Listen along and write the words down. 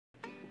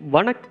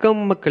வணக்கம்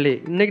மக்களே,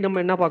 இன்னைக்கு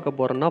நம்ம என்ன பார்க்க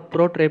போறோம்னா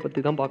ப்ரோட்ரே பற்றி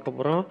தான் பார்க்க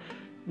போகிறோம்.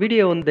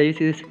 வீடியோ வந்து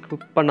தயவுசெய்து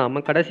ஸ்கிப்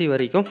பண்ணாமல் கடைசி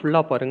வரைக்கும்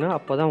ஃபுல்லாக பாருங்கள்,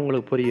 அப்போ தான்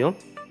உங்களுக்கு புரியும்.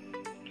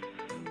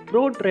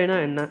 ப்ரோட்ரேனா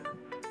என்ன,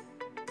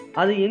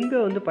 அது எங்கே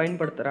வந்து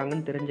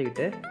பயன்படுத்துகிறாங்கன்னு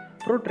தெரிஞ்சுக்கிட்டு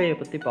ப்ரோட்ரேயை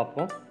பற்றி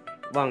பார்ப்போம்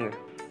வாங்க.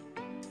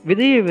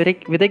 விதையை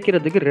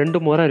விதைக்கிறதுக்கு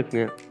 2 முறை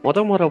இருக்குங்க.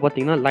 முறை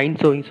பார்த்தீங்கன்னா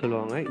லைன் சோவிங்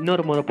சொல்லுவாங்க,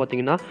 இன்னொரு முறை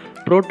பார்த்தீங்கன்னா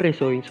ப்ரோட்ரே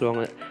சோவிங்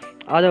சொல்லுவாங்க.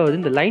 அதாவது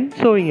இந்த லைன்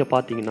சோவிங்கை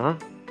பார்த்தீங்கன்னா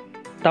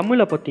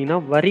தமிழில் பார்த்தீங்கன்னா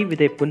வரி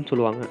விதைப்புன்னு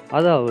சொல்லுவாங்க.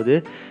 அதாவது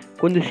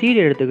கொஞ்சம் சீடு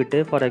எடுத்துக்கிட்டு,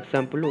 ஃபார்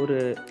எக்ஸாம்பிள் ஒரு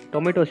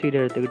டொமேட்டோ சீடு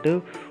எடுத்துக்கிட்டு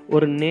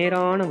ஒரு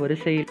நேரான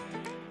வரிசை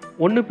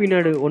ஒன்று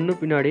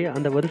பின்னாடி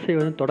அந்த வரிசை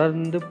வந்து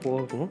தொடர்ந்து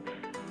போகும்.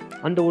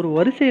 அந்த ஒரு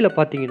வரிசையில்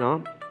பார்த்தீங்கன்னா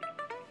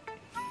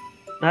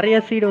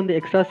நிறைய சீடு வந்து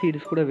எக்ஸ்ட்ரா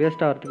சீட்ஸ் கூட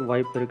வேஸ்ட் ஆகிறதுக்கு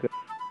வாய்ப்பு இருக்குது.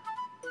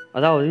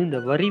 அதாவது இந்த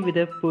வரி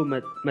விதைப்பு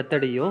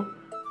மெத்தடையும்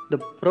இந்த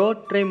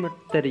ப்ரோட்ரே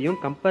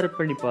மெத்தடையும் கம்பேர்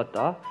பண்ணி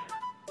பார்த்தா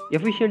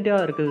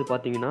எஃபிஷியண்ட்டாக இருக்கிறது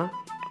பார்த்தீங்கன்னா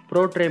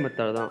ப்ரோட்ரே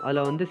மெத்தட் தான்.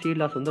 அதில் வந்து சீட்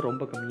லாஸ் வந்து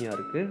ரொம்ப கம்மியாக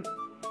இருக்குது.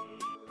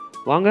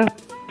 வாங்க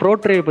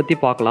ப்ரோட்ரேயை பற்றி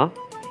பார்க்கலாம்.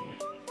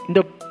 இந்த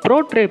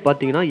ப்ரோட்ரே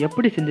பார்த்தீங்கன்னா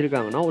எப்படி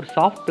செஞ்சுருக்காங்கன்னா ஒரு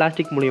சாஃப்ட்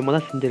பிளாஸ்டிக் மூலியமாக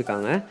தான்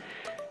செஞ்சுருக்காங்க.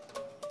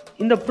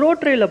 இந்த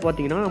ப்ரோட்ரேயில்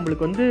பார்த்தீங்கன்னா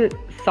நம்மளுக்கு வந்து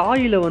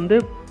சாயில் வந்து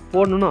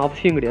போடணுன்னு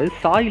அவசியம் கிடையாது.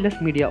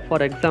 சாயிலஸ் media,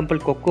 for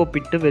example kho kho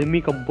bit,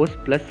 vermi compose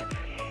plus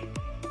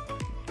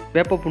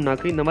வேப்ப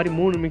புண்ணாக்கு, இந்த மாதிரி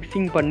 3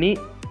 மிக்சிங் பண்ணி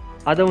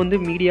அதை வந்து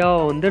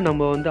மீடியாவை வந்து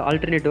நம்ம வந்து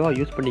ஆல்டர்னேட்டிவாக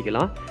யூஸ்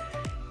பண்ணிக்கலாம்.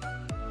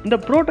 இந்த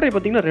ப்ரோட்ரே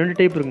பார்த்தீங்கன்னா 2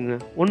 டைப் இருக்குங்க.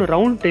 ஒன்று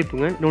ரவுண்ட்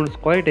டைப்புங்க, இன்னொன்று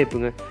ஸ்கொயர்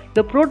டைப்புங்க.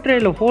 இந்த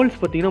ப்ரோட்ரேயில் ஹோல்ஸ்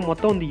பார்த்தீங்கன்னா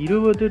மொத்தம் வந்து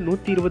 20,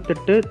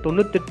 128,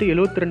 98,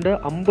 72,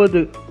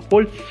 50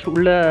 ஹோல்ஸ்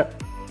உள்ள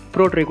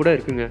ப்ரோட்ரே கூட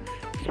இருக்குங்க.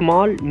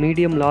 ஸ்மால்,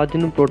 மீடியம்,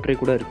 லார்ஜ்னு ப்ரோட்ரே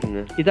கூட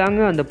இருக்குங்க.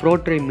 இதாங்க அந்த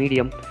ப்ரோட்ரே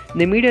மீடியம்.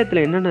 இந்த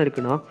மீடியத்தில் என்னென்ன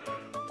இருக்குன்னா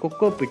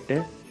கொக்கோ பிட்டு,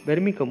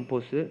 வெர்மி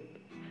கம்போஸு,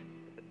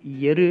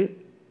 எரு,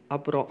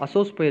 அப்புறம்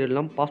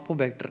அசோஸ்பைரிலம்,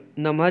 பாஸ்போபாக்டர்,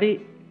 இந்த மாதிரி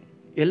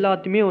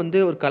எல்லாத்தையுமே வந்து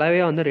ஒரு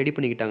கலவையாக வந்து ரெடி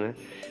பண்ணிக்கிட்டாங்க.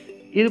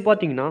 இது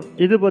பார்த்தீங்கன்னா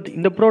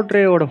இந்த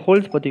ப்ரோட்ரேயோட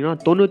ஹோல்ஸ் பார்த்தீங்கன்னா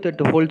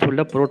 98 ஹோல்ஸ்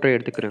உள்ள ப்ரோட்ரே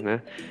எடுத்துக்கிறேங்க.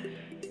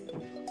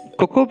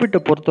 கொக்கோ பிட்டை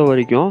பொறுத்த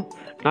வரைக்கும்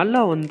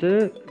நல்லா வந்து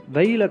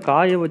வெயில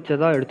காய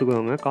வச்சதாக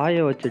எடுத்துக்கோங்க.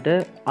 காய வச்சுட்டு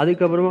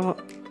அதுக்கப்புறமா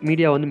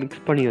மீடியா வந்து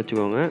மிக்ஸ் பண்ணி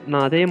வச்சுக்கோங்க.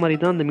 நான் அதே மாதிரி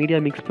தான் அந்த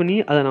மீடியா மிக்ஸ் பண்ணி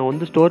அதை நான்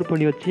வந்து ஸ்டோர்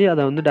பண்ணி வச்சு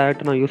அதை வந்து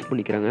டைரெக்டாக நான் யூஸ்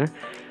பண்ணிக்கிறேங்க.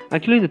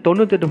 ஆக்சுவலி இந்த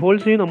 98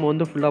 ஹோல்ஸையும் நம்ம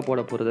வந்து ஃபுல்லாக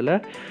போட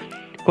போகிறதில்ல,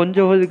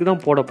 கொஞ்சம் ஹோல்ஸுக்கு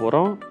தான் போட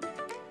போகிறோம்.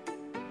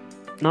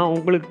 நான்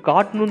உங்களுக்கு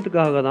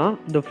காட்டணுன்றதுக்காக தான்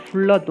இந்த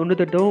ஃபுல்லாக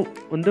 98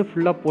 வந்து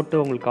ஃபுல்லாக போட்டு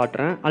உங்களுக்கு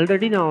காட்டுறேன்.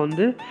 ஆல்ரெடி நான்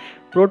வந்து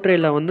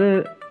ப்ரோட்ரேயில் வந்து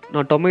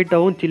நான்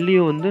டொமேட்டோவும்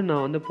சில்லியும் வந்து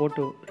நான் வந்து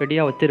போட்டு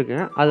ரெடியாக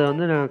வச்சுருக்கேன். அதை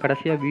வந்து நான்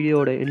கடைசியாக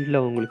வீடியோட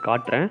எண்டில் உங்களுக்கு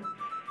காட்டுறேன்.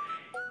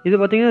 இது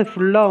பார்த்திங்கன்னா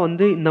ஃபுல்லாக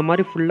வந்து இந்த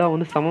மாதிரி ஃபுல்லாக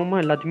வந்து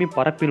சமமாக எல்லாத்தையுமே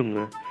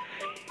பரப்பிடுங்க.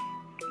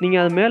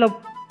 நீங்கள் அது மேலே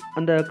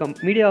அந்த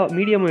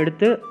மீடியம்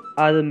எடுத்து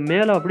அது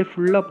மேலே அப்படியே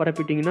ஃபுல்லாக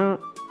பரப்பிட்டிங்கன்னா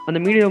அந்த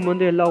மீடியம்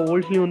வந்து எல்லா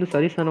ஹோல்ஸ்லேயும் வந்து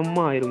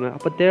சரிசமமாக ஆயிருங்க.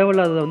 அப்போ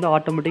தேவையில்லாத வந்து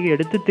ஆட்டோமேட்டிக்காக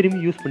எடுத்து திரும்பி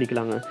யூஸ்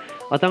பண்ணிக்கலாங்க.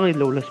 அதாங்க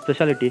இதில் உள்ள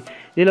ஸ்பெஷாலிட்டி.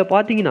 இதில்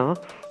பார்த்தீங்கன்னா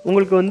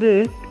உங்களுக்கு வந்து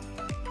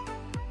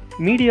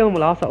மீடியம்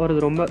லாஸ்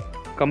ஆகிறது ரொம்ப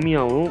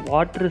கம்மியாகவும்,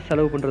 வாட்டர்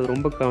செலவு பண்ணுறது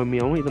ரொம்ப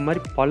கம்மியாகவும், இது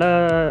மாதிரி பல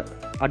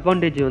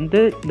அட்வான்டேஜ்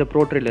வந்து இந்த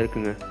ப்ரோட்ரேயில்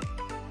இருக்குங்க.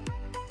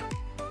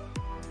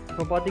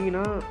 இப்போ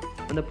பார்த்தீங்கன்னா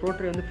அந்த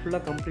ப்ரோட்ரே வந்து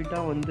ஃபுல்லாக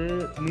கம்ப்ளீட்டாக வந்து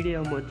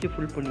மீடியம் வச்சு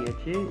ஃபுல்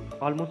பண்ணியாச்சு.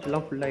 ஆல்மோஸ்ட்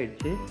எல்லாம்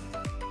ஃபுல்லாகிடுச்சு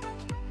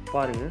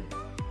பாருங்கள்.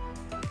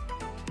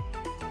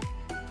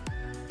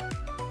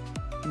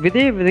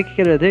 விதையை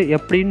விதைக்கிறது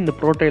எப்படின்னு இந்த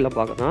ப்ரோட்ரேயில்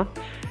பார்க்கலாம்.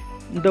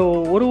 இந்த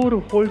ஒரு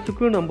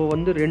ஹோல்ஸுக்கும் நம்ம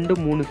வந்து 2,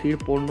 3 சீடு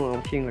போடணும்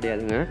அவசியம்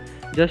கிடையாதுங்க.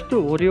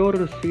 ஜஸ்ட்டு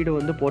ஒரு சீடு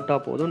வந்து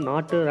போட்டால் போதும்.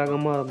 நாட்டு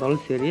ரகமாக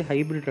இருந்தாலும் சரி,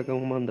 ஹைப்ரிட்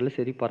ரகமாக இருந்தாலும்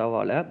சரி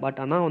பரவாயில்ல. பட்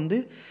ஆனால் வந்து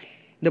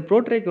இந்த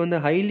ப்ரோட்ரேக்கு வந்து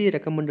ஹைலி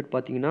ரெக்கமெண்டட்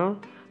பார்த்தீங்கன்னா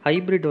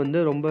ஹைப்ரிட் வந்து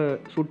ரொம்ப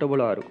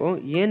சூட்டபுளாக இருக்கும்.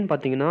 ஏன்னு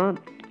பார்த்தீங்கன்னா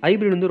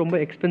ஹைப்ரிட் வந்து ரொம்ப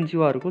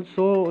எக்ஸ்பென்சிவாக இருக்கும்.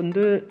 ஸோ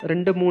வந்து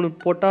 2, 3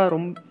 போட்டால்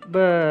ரொம்ப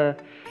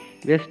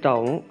வேஸ்ட்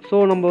ஆகும். ஸோ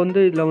நம்ம வந்து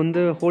இதில்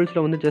வந்து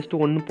ஹோல்ஸில் வந்து ஜஸ்ட்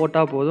 1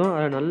 போட்டால் போதும்,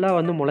 அதை நல்லா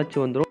வந்து முளைச்சி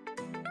வந்துடும்.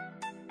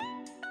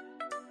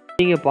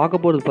 நீங்கள்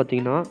பார்க்க போகிறது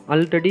பார்த்தீங்கன்னா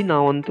ஆல்ரெடி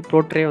நான் வந்து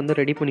ப்ரோட்ரே வந்து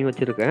ரெடி பண்ணி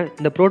வச்சுருக்கேன்.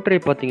 இந்த ப்ரோட்ரே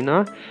பார்த்தீங்கன்னா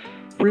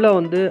ஃபுல்லாக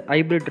வந்து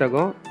ஹைப்ரிட்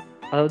ரகம்,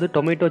 அதாவது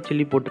டொமேட்டோ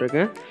சில்லி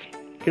போட்டிருக்கேன்.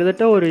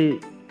 கிட்டத்தட்ட ஒரு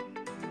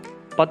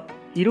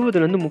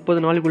 20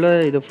 30 நாளுக்குள்ளே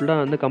இது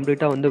ஃபுல்லாக வந்து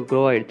கம்ப்ளீட்டாக வந்து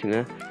க்ரோ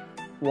ஆகிடுச்சுங்க.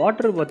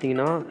 வாட்டர்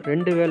பார்த்தீங்கன்னா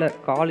 2 வேளை,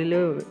 காலையில்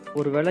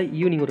ஒரு வேளை,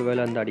 ஈவினிங் ஒரு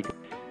வேளை வந்து அடிக்கும்.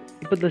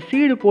 இப்போ இந்த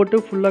சீடு போட்டு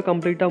ஃபுல்லாக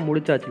கம்ப்ளீட்டாக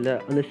முடிச்சாச்சுல,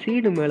 அந்த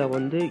சீடு மேலே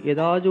வந்து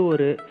ஏதாச்சும்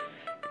ஒரு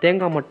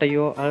தேங்காய்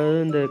மட்டையோ அதாவது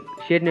இந்த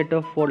ஷேட் நெட்டோ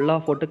ஃபுல்லாக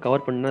போட்டு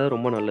கவர் பண்ணது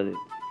ரொம்ப நல்லது.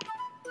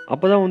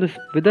 அப்போ தான் வந்து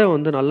விதை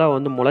வந்து நல்லா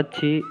வந்து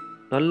முளைச்சி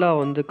நல்லா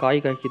வந்து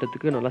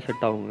காய்க்கிறதுக்கு நல்லா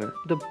செட் ஆகுங்க.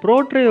 இந்த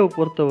ப்ரோட்ரேயை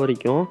பொறுத்த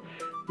வரைக்கும்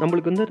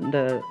நம்மளுக்கு வந்து இந்த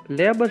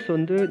லேபர்ஸ்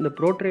வந்து இந்த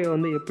ப்ரோட்ரேயை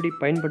வந்து எப்படி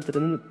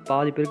பயன்படுத்துறதுன்னு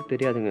பாதி பேருக்கு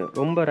தெரியாதுங்க.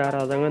 ரொம்ப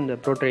ரேராக தாங்க இந்த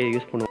ப்ரோட்ரேயை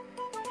யூஸ் பண்ணுவோம்.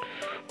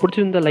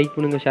 பிடிச்சிருந்தால் லைக்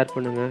பண்ணுங்கள், ஷேர்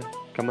பண்ணுங்கள்,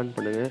 கமெண்ட்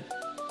பண்ணுங்கள்,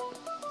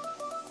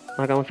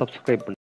 மறக்காமல் சப்ஸ்கிரைப் பண்ணுங்கள்.